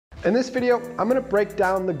In this video, I'm going to break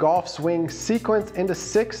down the golf swing sequence into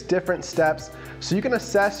 6 different steps so you can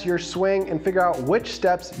assess your swing and figure out which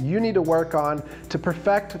steps you need to work on to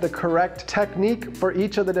perfect the correct technique for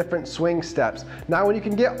each of the different swing steps. Now, when you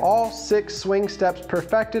can get all 6 swing steps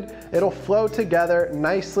perfected, it'll flow together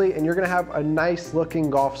nicely and you're going to have a nice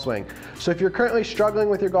looking golf swing. So if you're currently struggling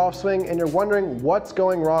with your golf swing and you're wondering what's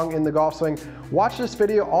going wrong in the golf swing, watch this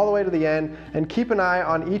video all the way to the end and keep an eye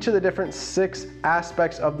on each of the different 6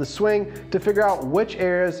 aspects of the swing to figure out which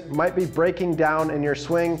areas might be breaking down in your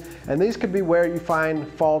swing, and these could be where you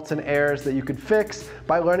find faults and errors that you could fix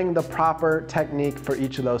by learning the proper technique for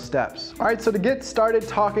each of those steps. All right, so to get started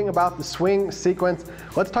talking about the swing sequence,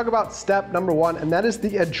 let's talk about step number 1, and that is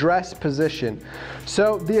the address position.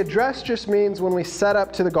 So the address just means when we set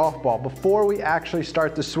up to the golf ball before we actually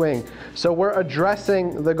start the swing. So we're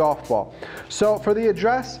addressing the golf ball. So for the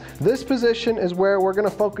address, this position is where we're going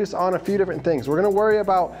to focus on a few different things. We're going to worry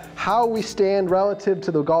about how we stand relative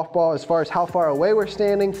to the golf ball as far as how far away we're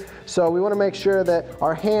standing. So we want to make sure that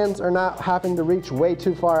our hands are not having to reach way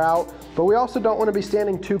too far out, but we also don't want to be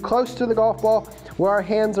standing too close to the golf ball where our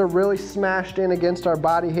hands are really smashed in against our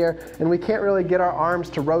body here and we can't really get our arms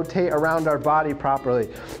to rotate around our body properly.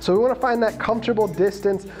 So we want to find that comfortable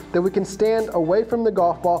distance that we can stand away from the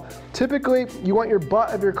golf ball. Typically, you want your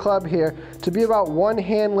butt of your club here to be about 1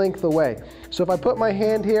 hand length away. So if I put my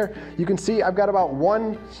hand here, you can see I've got about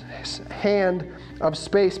 1 hand of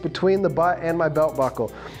space between the butt and my belt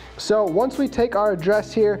buckle. So once we take our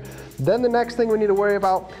address here, then the next thing we need to worry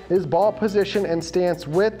about is ball position and stance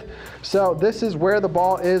width. So this is where the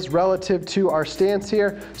ball is relative to our stance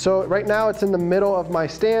here. So right now it's in the middle of my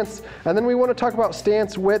stance. And then we want to talk about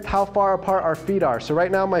stance width, how far apart our feet are. So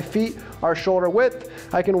right now my feet are shoulder width.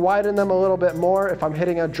 I can widen them a little bit more if I'm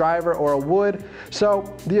hitting a driver or a wood.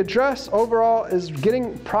 So the address overall is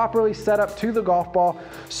getting properly set up to the golf ball.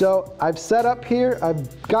 So I've set up here,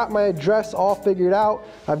 I've got my address all figured out.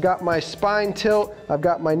 I've got my spine tilt, I've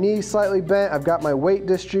got my knees slightly bent, I've got my weight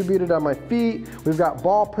distributed on my feet, we've got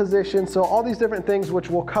ball position, so all these different things which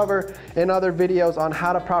we'll cover in other videos on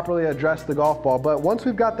how to properly address the golf ball. But once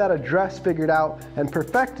we've got that address figured out and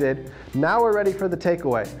perfected, now we're ready for the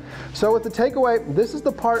takeaway. So with the takeaway, this is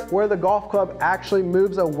the part where the golf club actually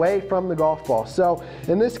moves away from the golf ball. So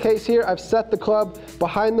in this case here, I've set the club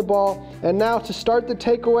behind the ball, and now to start the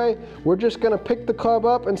takeaway, we're just gonna pick the club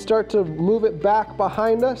up and start to move it back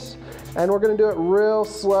behind us, and we're gonna do it real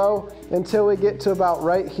slow until we get to about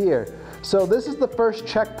right here. So this is the first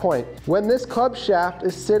checkpoint, when this club shaft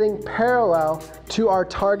is sitting parallel to our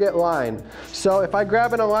target line. So if I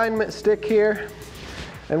grab an alignment stick here,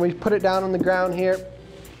 and we put it down on the ground here,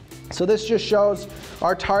 so this just shows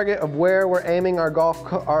our target of where we're aiming our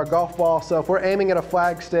golf ball. So if we're aiming at a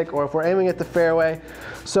flag stick or if we're aiming at the fairway.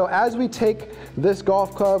 So as we take this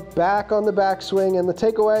golf club back on the backswing and the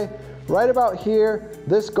takeaway, right about here,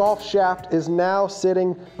 this golf shaft is now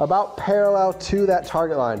sitting about parallel to that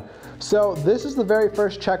target line. So this is the very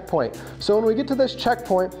first checkpoint. So when we get to this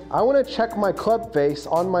checkpoint, I want to check my club face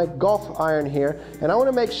on my golf iron here, and I want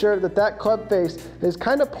to make sure that that club face is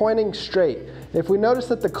kind of pointing straight. If we notice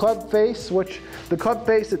that the club face, which the club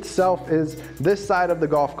face itself is this side of the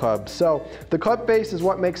golf club. So the club face is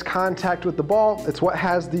what makes contact with the ball. It's what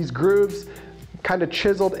has these grooves kind of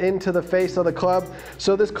chiseled into the face of the club.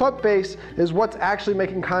 So this club face is what's actually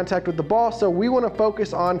making contact with the ball. So we want to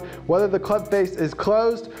focus on whether the club face is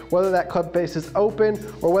closed, whether that club face is open,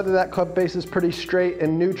 or whether that club face is pretty straight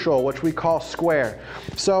and neutral, which we call square.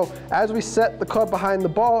 So as we set the club behind the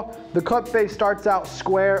ball, the club face starts out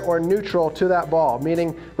square or neutral to that ball,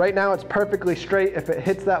 meaning right now it's perfectly straight. If it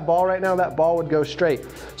hits that ball right now, that ball would go straight.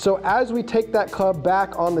 So as we take that club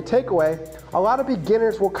back on the takeaway, a lot of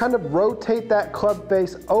beginners will kind of rotate that club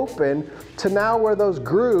face open to now where those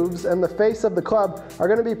grooves and the face of the club are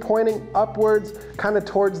going to be pointing upwards, kind of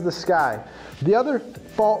towards the sky. The other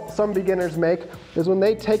fault some beginners make is when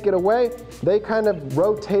they take it away, they kind of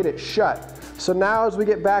rotate it shut. So now as we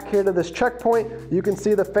get back here to this checkpoint, you can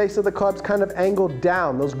see the face of the club's kind of angled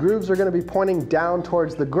down. Those grooves are going to be pointing down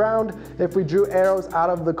towards the ground if we drew arrows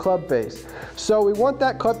out of the club face. So we want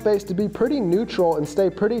that club face to be pretty neutral and stay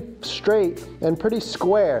pretty straight and pretty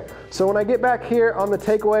square. So when I get back here on the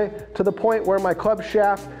takeaway to the point where my club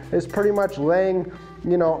shaft is pretty much laying,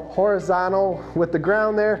 horizontal with the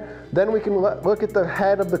ground there, then we can look at the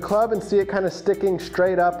head of the club and see it kind of sticking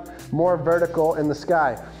straight up, more vertical in the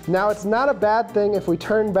sky. Now it's not a bad thing if we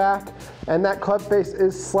turn back and that club face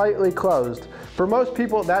is slightly closed. For most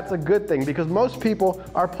people, that's a good thing because most people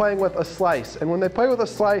are playing with a slice. And when they play with a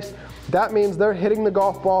slice, that means they're hitting the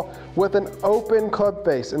golf ball with an open club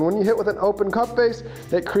face. And when you hit with an open club face,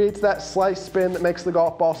 it creates that slice spin that makes the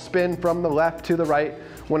golf ball spin from the left to the right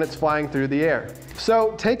when it's flying through the air.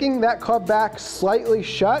 So taking that club back slightly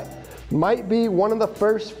shut might be one of the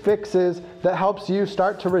first fixes that helps you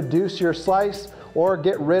start to reduce your slice or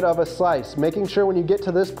get rid of a slice. Making sure when you get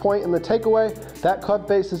to this point in the takeaway, that club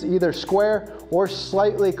face is either square or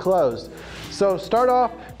slightly closed. So start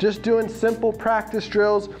off just doing simple practice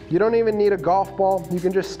drills. You don't even need a golf ball. You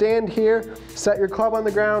can just stand here, set your club on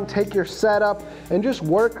the ground, take your setup, and just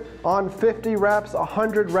work on 50 reps,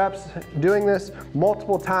 100 reps, doing this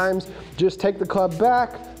multiple times. Just take the club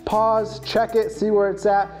back, pause, check it, see where it's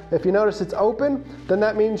at. If you notice it's open, then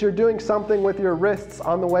that means you're doing something with your wrists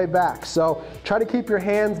on the way back. So try to keep your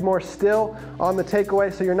hands more still on the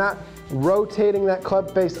takeaway so you're not rotating that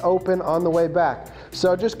club face open on the way back.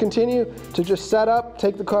 So just continue to just set up,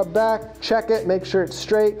 take the club back, check it, make sure it's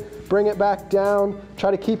straight, bring it back down,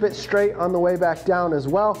 try to keep it straight on the way back down as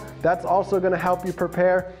well. That's also going to help you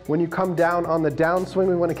prepare when you come down on the downswing.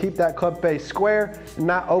 We want to keep that club face square,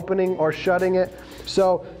 not opening or shutting it.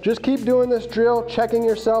 So just keep doing this drill, checking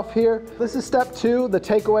yourself here. This is step 2, the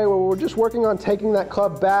takeaway, where we're just working on taking that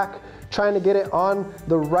club back, trying to get it on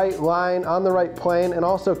the right line, on the right plane, and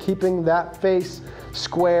also keeping that face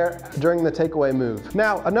square during the takeaway move.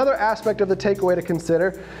 Now, another aspect of the takeaway to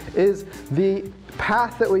consider is the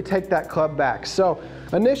path that we take that club back. So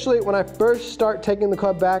initially, when I first start taking the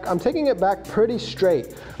club back, I'm taking it back pretty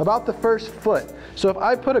straight, about the first foot. So if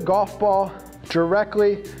I put a golf ball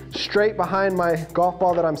directly straight behind my golf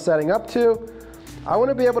ball that I'm setting up to, I want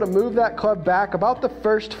to be able to move that club back about the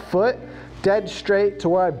first foot, dead straight to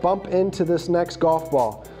where I bump into this next golf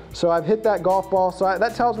ball. So I've hit that golf ball, so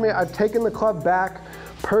that tells me I've taken the club back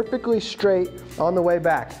perfectly straight on the way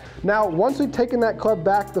back. Now, once we've taken that club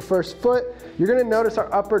back the first foot, you're gonna notice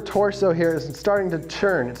our upper torso here is starting to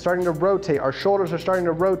turn, it's starting to rotate. Our shoulders are starting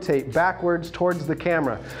to rotate backwards towards the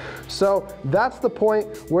camera. So that's the point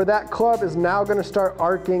where that club is now gonna start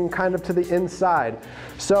arcing kind of to the inside.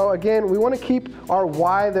 So again, we wanna keep our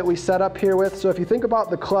Y that we set up here with. So if you think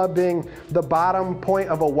about the club being the bottom point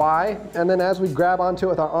of a Y, and then as we grab onto it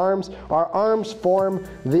with our arms form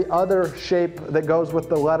the other shape that goes with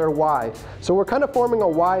the letter Y. So we're kind of forming a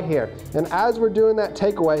Y here. And as we're doing that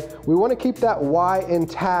takeaway, we wanna keep that Y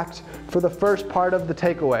intact for the first part of the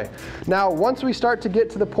takeaway. Now, once we start to get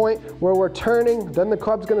to the point where we're turning, then the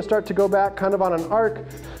club's gonna start to go back kind of on an arc.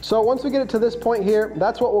 So once we get it to this point here,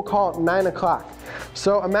 that's what we'll call 9 o'clock.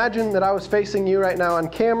 So imagine that I was facing you right now on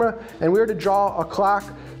camera and we were to draw a clock.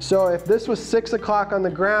 So if this was 6 o'clock on the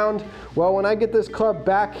ground, well, when I get this club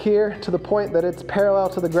back here to the point that it's parallel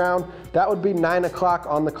to the ground, that would be 9 o'clock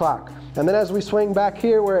on the clock. And then as we swing back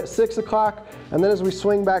here, we're at 6 o'clock. And then as we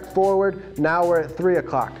swing back forward, now we're at 3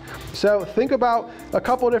 o'clock. So think about a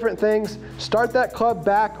couple different things. Start that club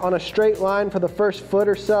back on a straight line for the first foot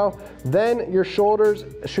or so. Then your shoulders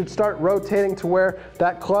should start rotating to where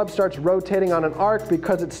that club starts rotating on an arc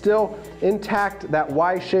because it's still intact, that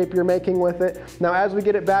Y shape you're making with it. Now, as we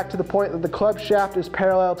get it back to the point that the club shaft is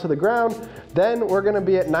parallel to the ground, then we're gonna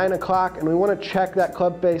be at 9 o'clock and we wanna check that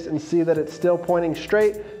club face and see that it's still pointing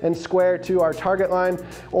straight and square to our target line,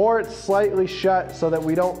 or it's slightly shut so that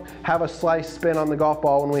we don't have a slice spin on the golf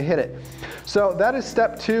ball when we hit it. So that is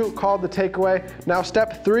step 2, called the takeaway. Now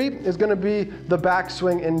step 3 is gonna be the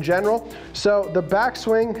backswing in general. So the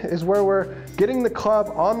backswing is where we're getting the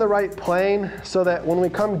club on the right plane so that when we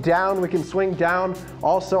come down, we can swing down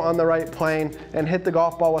also on the right plane and hit the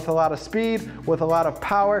golf ball with a lot of speed, with a lot of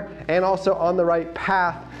power, and also on the right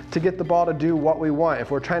path to get the ball to do what we want.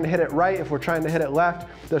 If we're trying to hit it right, if we're trying to hit it left,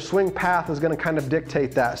 the swing path is gonna kind of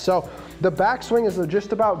dictate that. So the backswing is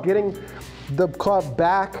just about getting the club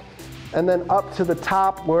back and then up to the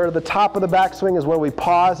top, where the top of the backswing is where we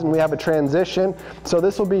pause and we have a transition. So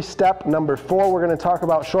this will be step number 4 we're gonna talk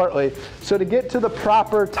about shortly. So to get to the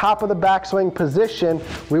proper top of the backswing position,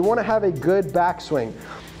 we wanna have a good backswing.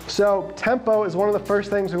 So tempo is one of the first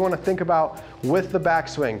things we want to think about with the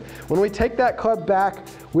backswing. When we take that club back,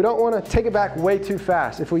 we don't want to take it back way too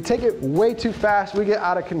fast. If we take it way too fast, we get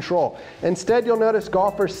out of control. Instead, you'll notice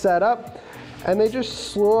golfers set up and they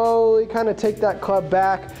just slowly kind of take that club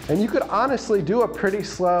back, and you could honestly do a pretty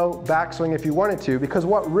slow backswing if you wanted to, because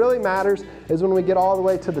what really matters is when we get all the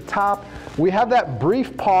way to the top, we have that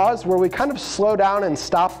brief pause where we kind of slow down and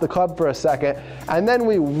stop the club for a second, and then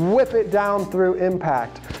we whip it down through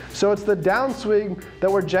impact. So it's the downswing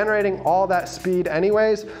that we're generating all that speed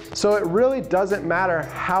anyways. So it really doesn't matter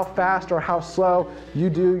how fast or how slow you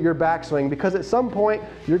do your backswing, because at some point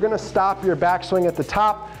you're gonna stop your backswing at the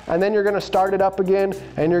top and then you're gonna start it up again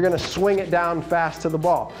and you're gonna swing it down fast to the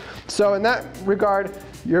ball. So in that regard,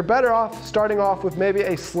 you're better off starting off with maybe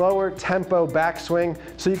a slower tempo backswing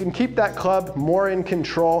so you can keep that club more in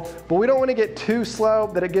control. But we don't want to get too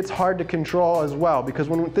slow that it gets hard to control as well, because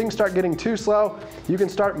when things start getting too slow, you can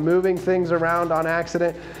start moving things around on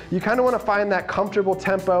accident. You kind of want to find that comfortable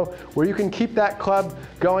tempo where you can keep that club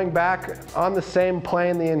going back on the same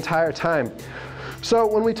plane the entire time. So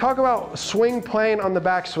when we talk about swing plane on the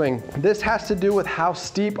backswing, this has to do with how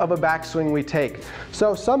steep of a backswing we take.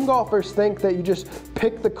 So some golfers think that you just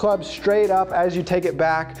pick the club straight up as you take it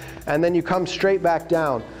back and then you come straight back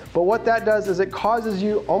down. But what that does is it causes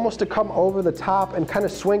you almost to come over the top and kind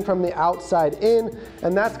of swing from the outside in,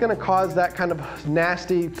 and that's going to cause that kind of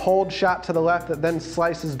nasty pulled shot to the left that then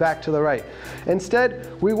slices back to the right.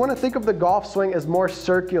 Instead, we want to think of the golf swing as more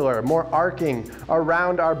circular, more arcing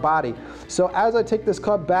around our body. So as I take this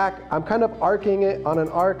club back, I'm kind of arcing it on an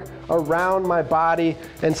arc around my body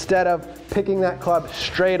instead of picking that club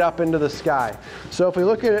straight up into the sky. So if we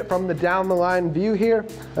look at it from the down the line view here,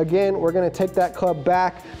 again, we're going to take that club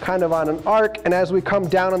back kind of on an arc, and as we come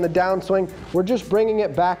down on the downswing, we're just bringing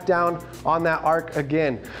it back down on that arc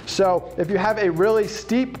again. So if you have a really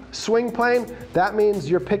steep swing plane, that means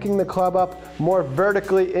you're picking the club up more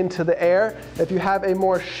vertically into the air. If you have a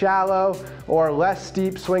more shallow or less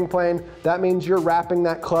steep swing plane, that means you're wrapping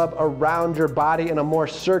that club around your body in a more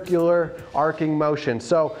circular arcing motion.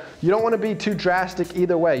 So you don't want to be too drastic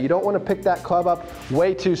either way. You don't want to pick that club up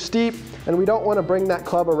way too steep, and we don't want to bring that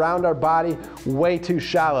club around our body way too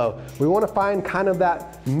shallow. We want to find kind of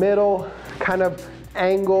that middle kind of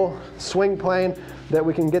angle swing plane that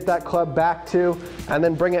we can get that club back to and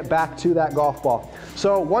then bring it back to that golf ball.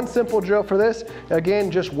 So one simple drill for this, again,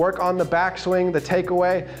 just work on the backswing, the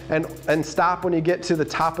takeaway, and stop when you get to the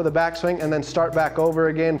top of the backswing and then start back over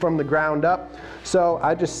again from the ground up. So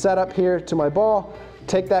I just set up here to my ball,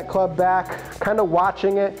 take that club back, kind of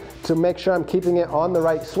watching it to make sure I'm keeping it on the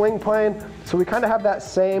right swing plane. So we kind of have that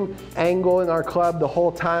same angle in our club the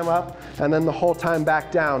whole time up and then the whole time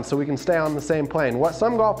back down so we can stay on the same plane. What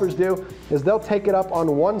some golfers do is they'll take it up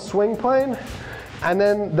on one swing plane and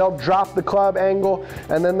then they'll drop the club angle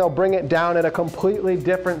and then they'll bring it down at a completely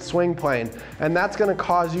different swing plane. And that's gonna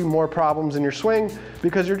cause you more problems in your swing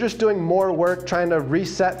because you're just doing more work trying to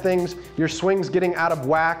reset things. Your swing's getting out of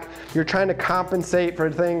whack. You're trying to compensate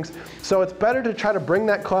for things. So it's better to try to bring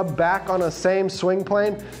that club back on the same swing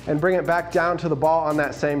plane and bring it back down to the ball on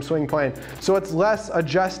that same swing plane. So it's less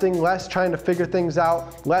adjusting, less trying to figure things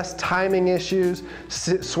out, less timing issues,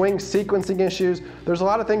 swing sequencing issues. There's a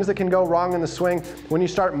lot of things that can go wrong in the swing when you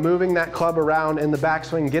start moving that club around in the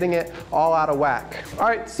backswing, getting it all out of whack. All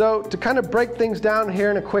right, so to kind of break things down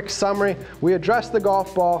here in a quick summary, we address the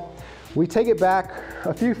golf ball, we take it back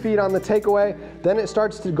a few feet on the takeaway, then it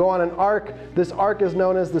starts to go on an arc. This arc is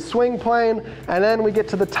known as the swing plane, and then we get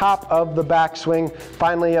to the top of the backswing,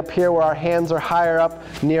 finally up here where our hands are higher up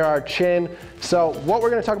near our chin. So what we're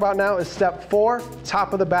going to talk about now is step 4,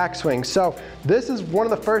 top of the backswing. So this is one of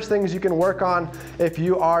the first things you can work on if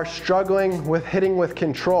you are struggling with hitting with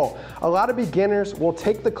control. A lot of beginners will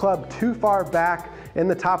take the club too far back in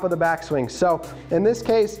the top of the backswing. So in this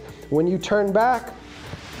case, when you turn back,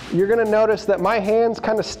 you're gonna notice that my hands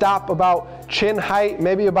kind of stop about chin height,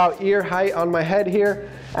 maybe about ear height on my head here.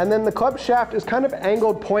 And then the club shaft is kind of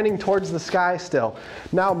angled pointing towards the sky still.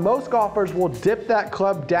 Now, most golfers will dip that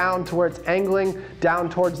club down to where it's angling down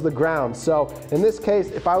towards the ground. So in this case,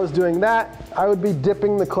 if I was doing that, I would be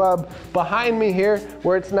dipping the club behind me here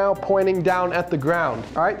where it's now pointing down at the ground.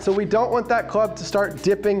 All right, so we don't want that club to start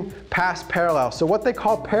dipping past parallel. So what they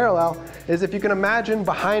call parallel is, if you can imagine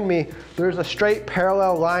behind me, there's a straight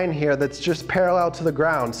parallel line here that's just parallel to the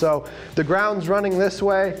ground. So the ground's running this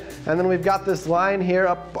way, and then we've got this line here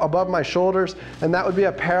up above my shoulders, and that would be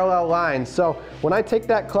a parallel line. So when I take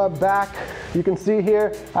that club back, you can see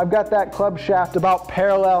here, I've got that club shaft about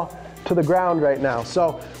parallel to the ground right now.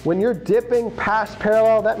 So when you're dipping past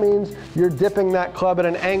parallel, that means you're dipping that club at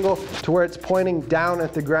an angle to where it's pointing down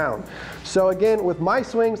at the ground. So again, with my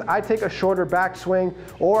swings, I take a shorter backswing,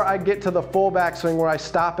 or I get to the full backswing where I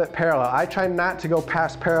stop at parallel. I try not to go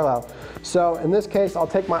past parallel. So in this case, I'll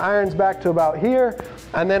take my irons back to about here,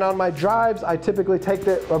 and then on my drives, I typically take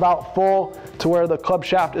it about full to where the club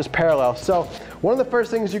shaft is parallel. So one of the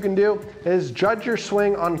first things you can do is judge your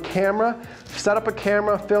swing on camera. Set up a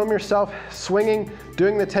camera, film yourself swinging,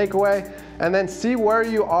 doing the takeaway, and then see where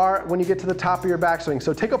you are when you get to the top of your backswing.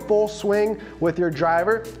 So take a full swing with your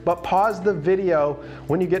driver, but pause the video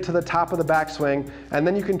when you get to the top of the backswing, and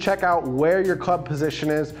then you can check out where your club position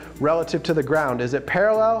is relative to the ground. Is it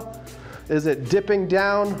parallel? Is it dipping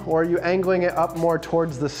down, or are you angling it up more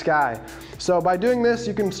towards the sky? So by doing this,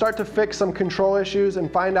 you can start to fix some control issues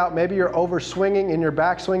and find out maybe you're over swinging in your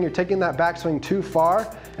backswing, you're taking that backswing too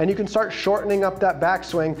far, and you can start shortening up that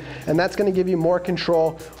backswing, and that's gonna give you more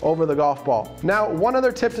control over the golf ball. Now, one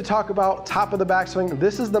other tip to talk about top of the backswing,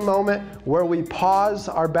 this is the moment where we pause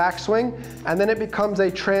our backswing, and then it becomes a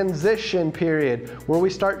transition period where we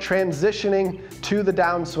start transitioning to the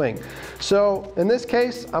downswing. So in this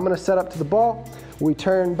case, I'm gonna set up to the ball, we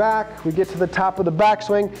turn back, we get to the top of the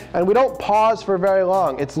backswing, and we don't pause for very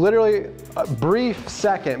long. It's literally a brief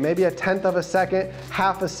second, maybe a tenth of a second,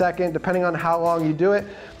 half a second, depending on how long you do it,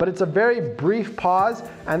 but it's a very brief pause,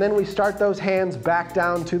 and then we start those hands back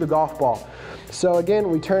down to the golf ball. So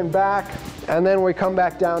again, we turn back, and then we come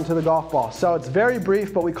back down to the golf ball. So it's very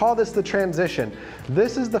brief, but we call this the transition.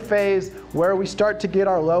 This is the phase where we start to get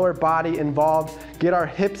our lower body involved, get our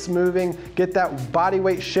hips moving, get that body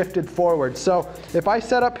weight shifted forward. So if I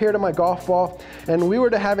set up here to my golf ball, and we were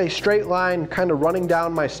to have a straight line kind of running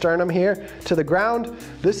down my sternum here to the ground,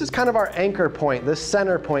 this is kind of our anchor point, this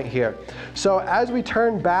center point here. So as we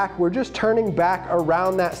turn back, we're just turning back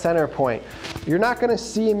around that center point. You're not gonna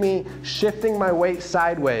see me shifting my weight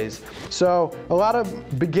sideways. So a lot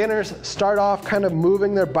of beginners start off kind of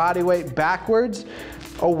moving their body weight backwards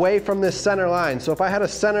away from this center line. So if I had a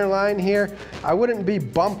center line here, I wouldn't be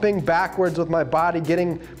bumping backwards with my body,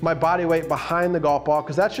 getting my body weight behind the golf ball,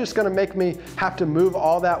 because that's just gonna make me have to move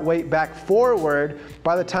all that weight back forward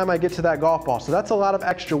by the time I get to that golf ball. So that's a lot of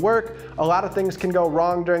extra work. A lot of things can go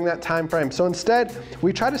wrong during that time frame. So instead,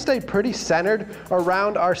 we try to stay pretty centered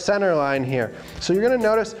around our center line here. So you're gonna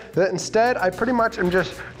notice that instead, I pretty much am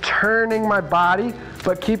just turning my body,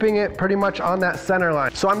 but keeping it pretty much on that center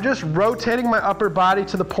line. So I'm just rotating my upper body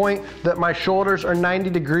to the point that my shoulders are 90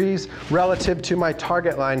 degrees relative to my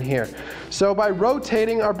target line here. So by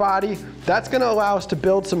rotating our body, that's gonna allow us to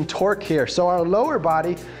build some torque here. So our lower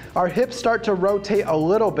body, our hips start to rotate a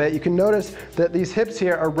little bit. You can notice that these hips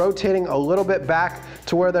here are rotating a little bit back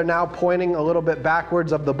to where they're now pointing a little bit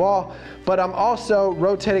backwards of the ball, but I'm also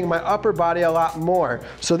rotating my upper body a lot more.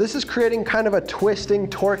 So this is creating kind of a twisting,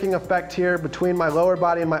 torquing effect here between my lower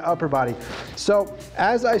body and my upper body. So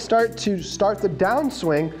as I start the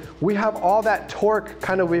downswing, we have all that torque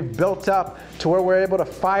kind of we've built up to where we're able to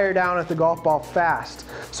fire down at the golf ball fast.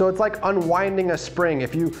 So it's like unwinding a spring.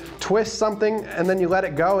 If you twist something and then you let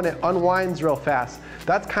it go and it unwinds real fast.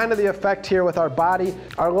 That's kind of the effect here with our body.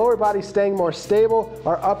 Our lower body's staying more stable,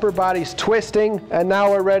 our upper body's twisting, and now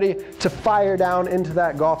we're ready to fire down into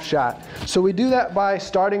that golf shot. So we do that by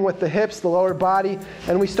starting with the hips, the lower body,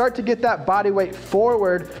 and we start to get that body weight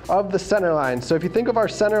forward of the center line. So if you think of our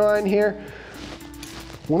center line here,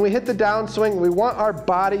 when we hit the downswing, we want our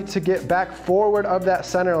body to get back forward of that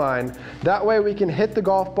center line. That way we can hit the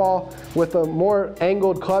golf ball with a more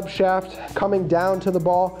angled club shaft coming down to the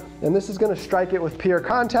ball, and this is gonna strike it with pure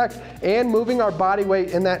contact, and moving our body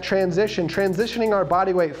weight in that transition, transitioning our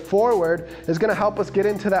body weight forward is gonna help us get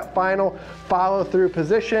into that final follow-through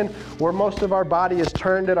position where most of our body is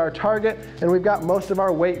turned at our target, and we've got most of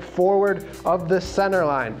our weight forward of this center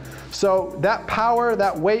line. So that power,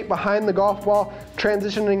 that weight behind the golf ball,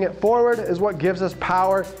 transitioning it forward is what gives us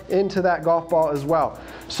power into that golf ball as well.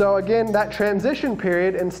 So again, that transition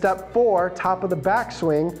period in step 4, top of the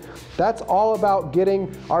backswing, that's all about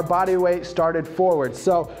getting our body weight started forward.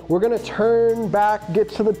 So we're gonna turn back, get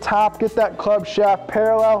to the top, get that club shaft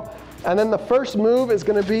parallel, and then the first move is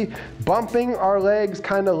gonna be bumping our legs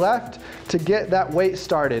kind of left to get that weight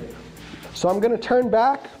started. So I'm gonna turn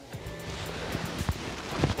back,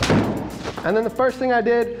 and then the first thing I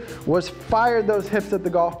did was fired those hips at the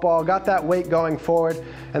golf ball, got that weight going forward,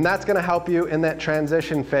 and that's gonna help you in that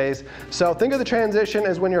transition phase. So think of the transition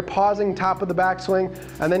as when you're pausing top of the backswing,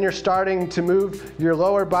 and then you're starting to move your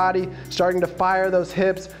lower body, starting to fire those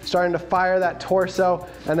hips, starting to fire that torso,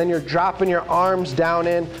 and then you're dropping your arms down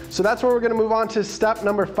in. So that's where we're gonna move on to step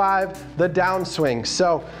number 5, the downswing.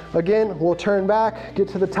 So again, we'll turn back, get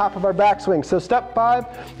to the top of our backswing. So step 5,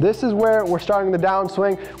 this is where we're starting the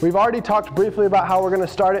downswing. We've already talked briefly about how we're gonna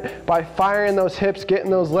start it by firing those hips,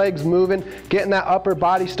 getting those legs moving, getting that upper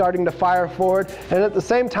body starting to fire forward, and at the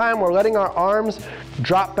same time we're letting our arms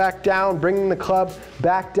drop back down, bringing the club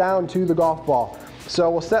back down to the golf ball. So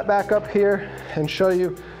we'll set back up here and show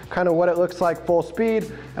you kind of what it looks like full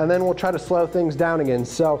speed, and then we'll try to slow things down again.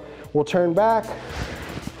 So we'll turn back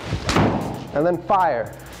and then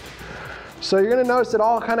fire. So you're gonna notice it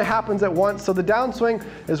all kind of happens at once. So the downswing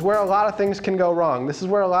is where a lot of things can go wrong. This is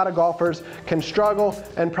where a lot of golfers can struggle,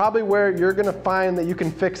 and probably where you're gonna find that you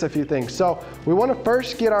can fix a few things. So we wanna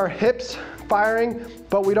first get our hips firing,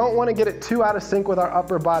 but we don't wanna get it too out of sync with our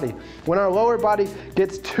upper body. When our lower body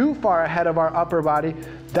gets too far ahead of our upper body,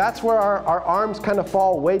 that's where our arms kind of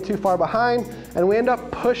fall way too far behind, and we end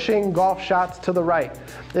up pushing golf shots to the right.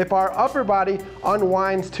 If our upper body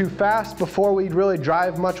unwinds too fast before we really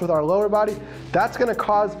drive much with our lower body, that's gonna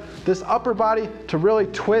cause this upper body to really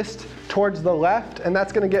twist towards the left, and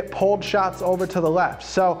that's gonna get pulled shots over to the left.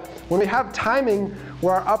 So when we have timing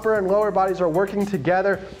where our upper and lower bodies are working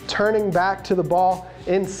together, turning back to the ball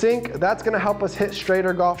in sync, that's gonna help us hit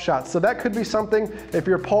straighter golf shots. So that could be something, if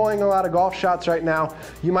you're pulling a lot of golf shots right now,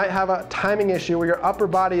 you might have a timing issue where your upper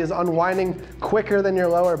body is unwinding quicker than your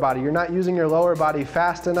lower body. You're not using your lower body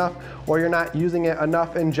fast enough, or you're not using it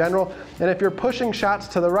enough in general. And if you're pushing shots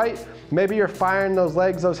to the right, maybe you're firing those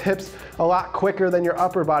legs, those hips a lot quicker than your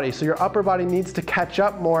upper body. So your upper body needs to catch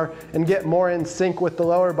up more and get more in sync with the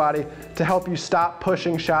lower body to help you stop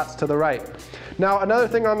pushing shots to the right. Now, another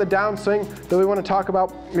thing on the downswing that we want to talk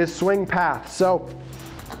about is swing path. So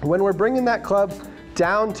when we're bringing that club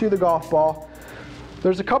down to the golf ball,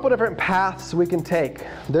 there's a couple different paths we can take.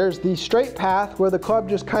 There's the straight path where the club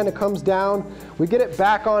just kind of comes down. We get it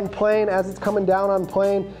back on plane as it's coming down on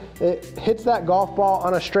plane. It hits that golf ball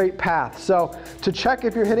on a straight path. So to check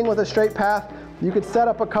if you're hitting with a straight path, you could set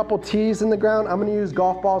up a couple tees in the ground. I'm gonna use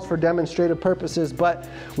golf balls for demonstrative purposes, but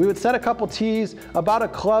we would set a couple tees about a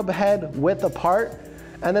club head width apart,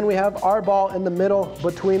 and then we have our ball in the middle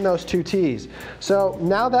between those two tees. So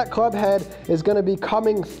now that club head is gonna be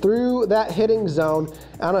coming through that hitting zone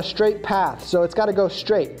on a straight path. So it's gotta go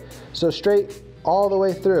straight. So straight all the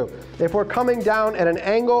way through. If we're coming down at an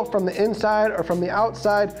angle from the inside or from the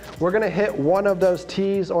outside, we're gonna hit one of those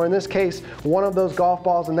tees, or in this case, one of those golf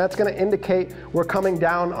balls, and that's gonna indicate we're coming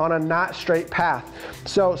down on a not straight path.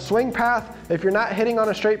 So swing path, if you're not hitting on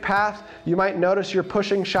a straight path, you might notice you're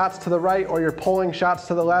pushing shots to the right or you're pulling shots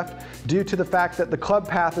to the left due to the fact that the club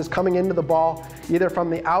path is coming into the ball either from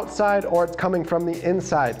the outside or it's coming from the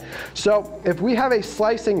inside. So if we have a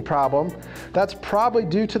slicing problem, that's probably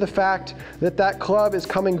due to the fact that that club is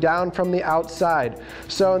coming down from the outside.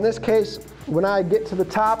 So in this case, when I get to the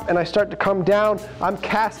top and I start to come down, I'm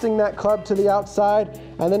casting that club to the outside,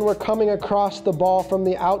 and then we're coming across the ball from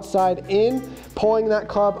the outside in, pulling that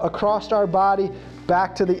club across our body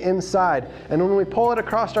back to the inside. And when we pull it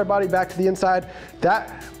across our body back to the inside,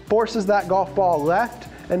 that forces that golf ball left,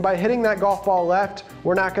 and by hitting that golf ball left,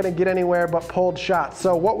 we're not gonna get anywhere but pulled shots.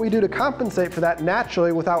 So what we do to compensate for that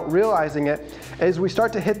naturally without realizing it is we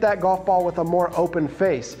start to hit that golf ball with a more open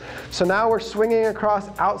face. So now we're swinging across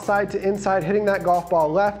outside to inside, hitting that golf ball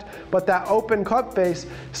left, but that open club face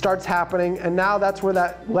starts happening, and now that's where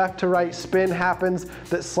that left to right spin happens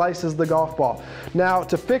that slices the golf ball. Now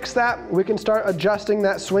to fix that, we can start adjusting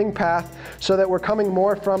that swing path so that we're coming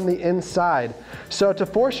more from the inside. So to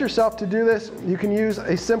force yourself to do this, you can use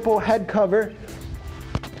a simple head cover.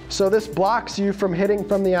 So this blocks you from hitting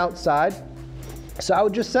from the outside. So I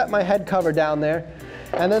would just set my head cover down there,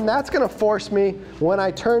 and then that's gonna force me, when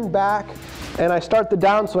I turn back and I start the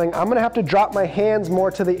downswing, I'm gonna have to drop my hands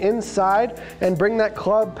more to the inside and bring that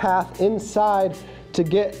club path inside to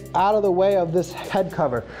get out of the way of this head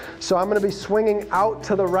cover. So I'm gonna be swinging out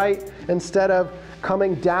to the right instead of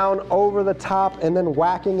coming down over the top and then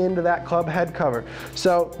whacking into that club head cover.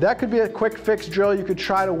 So that could be a quick fix drill you could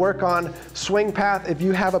try to work on. Swing path, if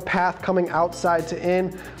you have a path coming outside to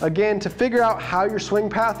in. Again, to figure out how your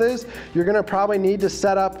swing path is, you're gonna probably need to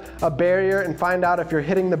set up a barrier and find out if you're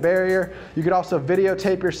hitting the barrier. You could also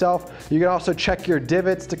videotape yourself. You can also check your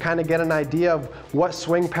divots to kind of get an idea of what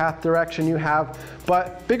swing path direction you have.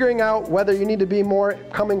 But figuring out whether you need to be more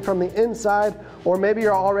coming from the inside, or maybe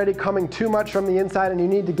you're already coming too much from the inside and you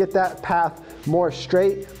need to get that path more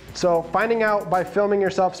straight. So finding out by filming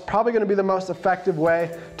yourself is probably gonna be the most effective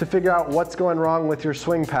way to figure out what's going wrong with your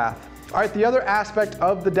swing path. All right, the other aspect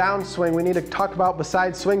of the downswing we need to talk about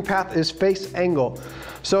besides swing path is face angle.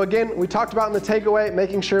 So again, we talked about in the takeaway,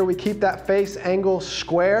 making sure we keep that face angle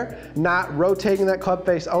square, not rotating that club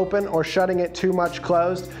face open or shutting it too much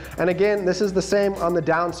closed. And again, this is the same on the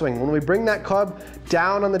downswing. When we bring that club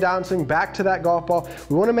down on the downswing back to that golf ball,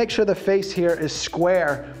 we wanna make sure the face here is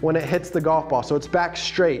square when it hits the golf ball, so it's back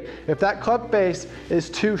straight. If that club face is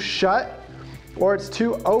too shut, or it's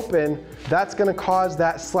too open, that's gonna cause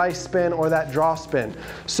that slice spin or that draw spin.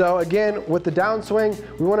 So again, with the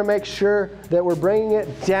downswing, we wanna make sure that we're bringing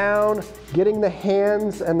it down, getting the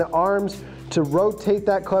hands and the arms to rotate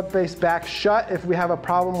that club face back shut. If we have a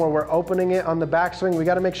problem where we're opening it on the backswing, we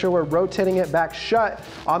gotta make sure we're rotating it back shut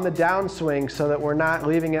on the downswing so that we're not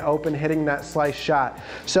leaving it open, hitting that slice shot.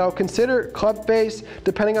 So consider club face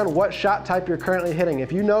depending on what shot type you're currently hitting.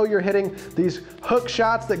 If you know you're hitting these hook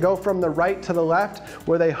shots that go from the right to the left,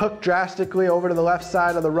 where they hook drastically over to the left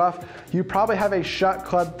side of the rough, you probably have a shut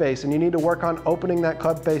club face and you need to work on opening that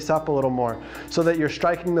club face up a little more so that you're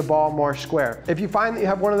striking the ball more square. If you find that you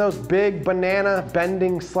have one of those big banana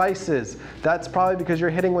bending slices, that's probably because you're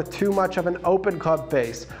hitting with too much of an open club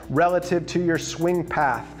face relative to your swing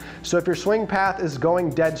path. So if your swing path is going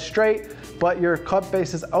dead straight, but your club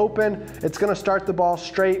face is open, it's gonna start the ball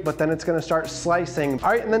straight, but then it's gonna start slicing. All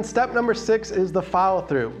right, and then step number 6 is the follow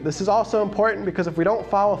through. This is also important because if we don't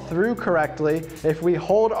follow through correctly, if we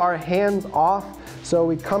hold our hands off, so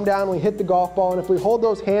we come down, we hit the golf ball, and if we hold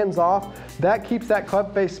those hands off, that keeps that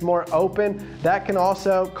club face more open. That can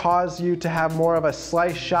also cause you to have more of a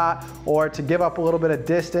slice shot or to give up a little bit of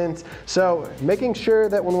distance. So making sure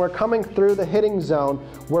that when we're coming through the hitting zone,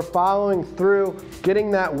 we're following through, getting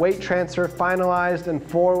that weight transfer finalized and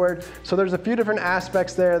forward. So there's a few different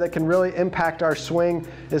aspects there that can really impact our swing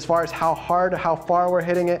as far as how hard, how far we're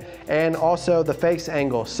hitting it, and also the face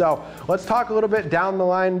angle. So let's talk a little bit down the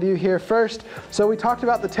line view here first. So we talked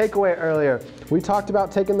about the takeaway earlier. We talked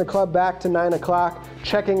about taking the club back to 9 o'clock,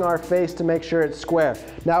 checking our face to make sure it's square.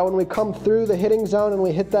 Now when we come through the hitting zone and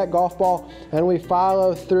we hit that golf ball and we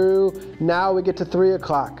follow through, now we get to 3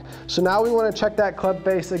 o'clock. So now we want to check that club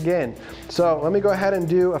face again. So let me go ahead and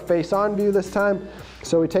do a face on view this time.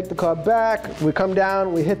 So we take the club back, we come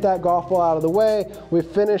down, we hit that golf ball out of the way, we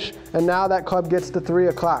finish, and now that club gets to 3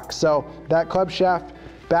 o'clock. So that club shaft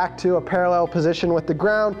back to a parallel position with the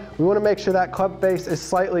ground. We want to make sure that club face is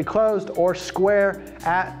slightly closed or square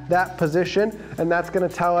at that position, and that's going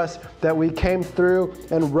to tell us that we came through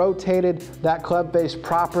and rotated that club face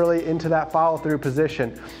properly into that follow through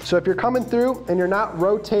position. So if you're coming through and you're not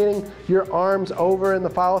rotating your arms over in the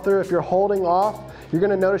follow through, if you're holding off, you're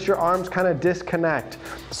going to notice your arms kind of disconnect.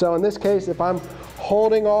 So in this case, if I'm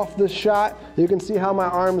holding off this shot, you can see how my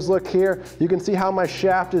arms look here. You can see how my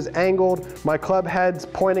shaft is angled. My club head's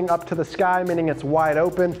pointing up to the sky, meaning it's wide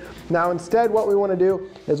open. Now instead, what we want to do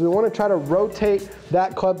is we want to try to rotate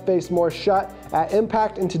that club face more shut at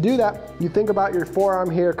impact. And to do that, you think about your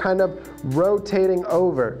forearm here kind of rotating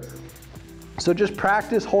over. So just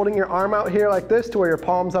practice holding your arm out here like this to where your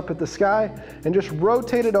palm's up at the sky and just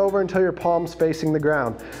rotate it over until your palm's facing the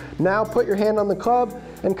ground. Now put your hand on the club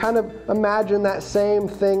and kind of imagine that same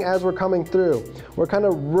thing as we're coming through. We're kind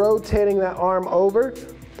of rotating that arm over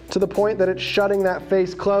to the point that it's shutting that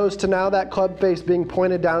face closed to now that club face being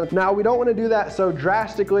pointed down. Now we don't want to do that so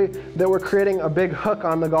drastically that we're creating a big hook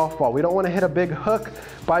on the golf ball. We don't want to hit a big hook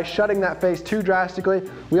by shutting that face too drastically.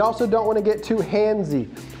 We also don't want to get too handsy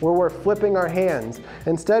where we're flipping our hands.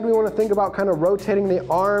 Instead, we want to think about kind of rotating the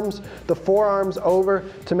arms, the forearms over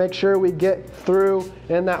to make sure we get through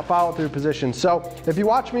in that follow through position. So if you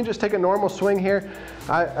watch me just take a normal swing here,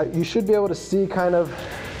 you should be able to see kind of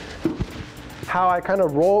how I kind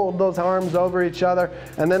of rolled those arms over each other,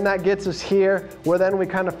 and then that gets us here where then we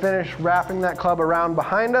kind of finish wrapping that club around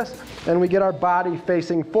behind us and we get our body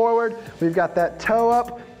facing forward. We've got that toe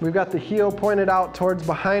up, we've got the heel pointed out towards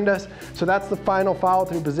behind us. So that's the final follow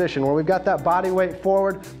through position where we've got that body weight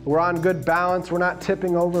forward, we're on good balance, we're not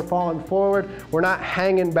tipping over, falling forward, we're not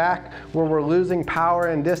hanging back where we're losing power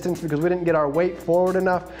and distance because we didn't get our weight forward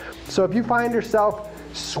enough. So if you find yourself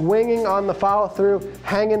swinging on the follow through,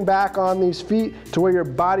 hanging back on these feet to where your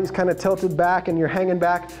body's kind of tilted back and you're hanging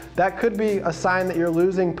back, that could be a sign that you're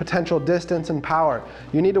losing potential distance and power.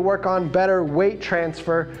 You need to work on better weight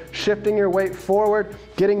transfer, shifting your weight forward,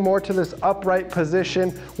 getting more to this upright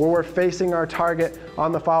position where we're facing our target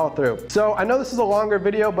on the follow through. So I know this is a longer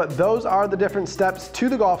video, but those are the different steps to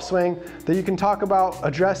the golf swing that you can talk about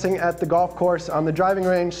addressing at the golf course on the driving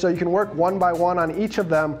range, so you can work one by one on each of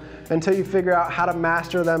them until you figure out how to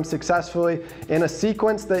master them successfully in a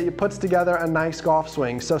sequence that puts together a nice golf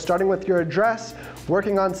swing. So starting with your address,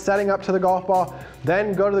 working on setting up to the golf ball,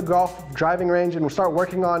 then go to the golf driving range and start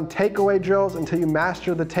working on takeaway drills until you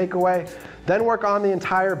master the takeaway, then work on the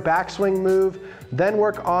entire backswing move, then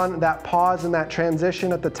work on that pause and that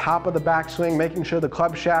transition at the top of the backswing, making sure the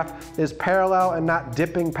club shaft is parallel and not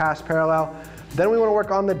dipping past parallel. Then we want to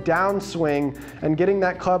work on the downswing and getting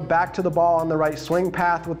that club back to the ball on the right swing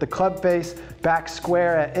path with the club face back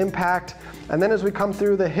square at impact. And then as we come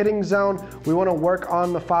through the hitting zone, we want to work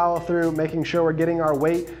on the follow through, making sure we're getting our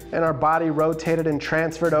weight and our body rotated and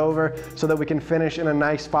transferred over so that we can finish in a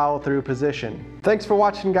nice follow through position. Thanks for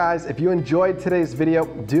watching, guys. If you enjoyed today's video,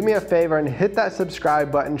 do me a favor and hit that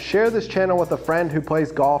subscribe button. Share this channel with a friend who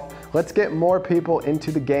plays golf. Let's get more people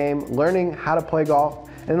into the game, learning how to play golf.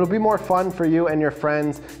 And it'll be more fun for you and your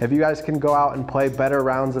friends if you guys can go out and play better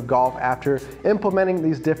rounds of golf after implementing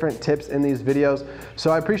these different tips in these videos.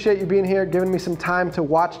 So I appreciate you being here, giving me some time to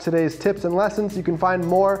watch today's tips and lessons. You can find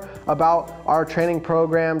more about our training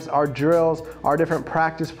programs, our drills, our different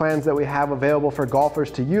practice plans that we have available for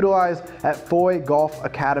golfers to utilize at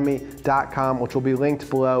foygolfacademy.com, which will be linked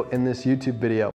below in this YouTube video.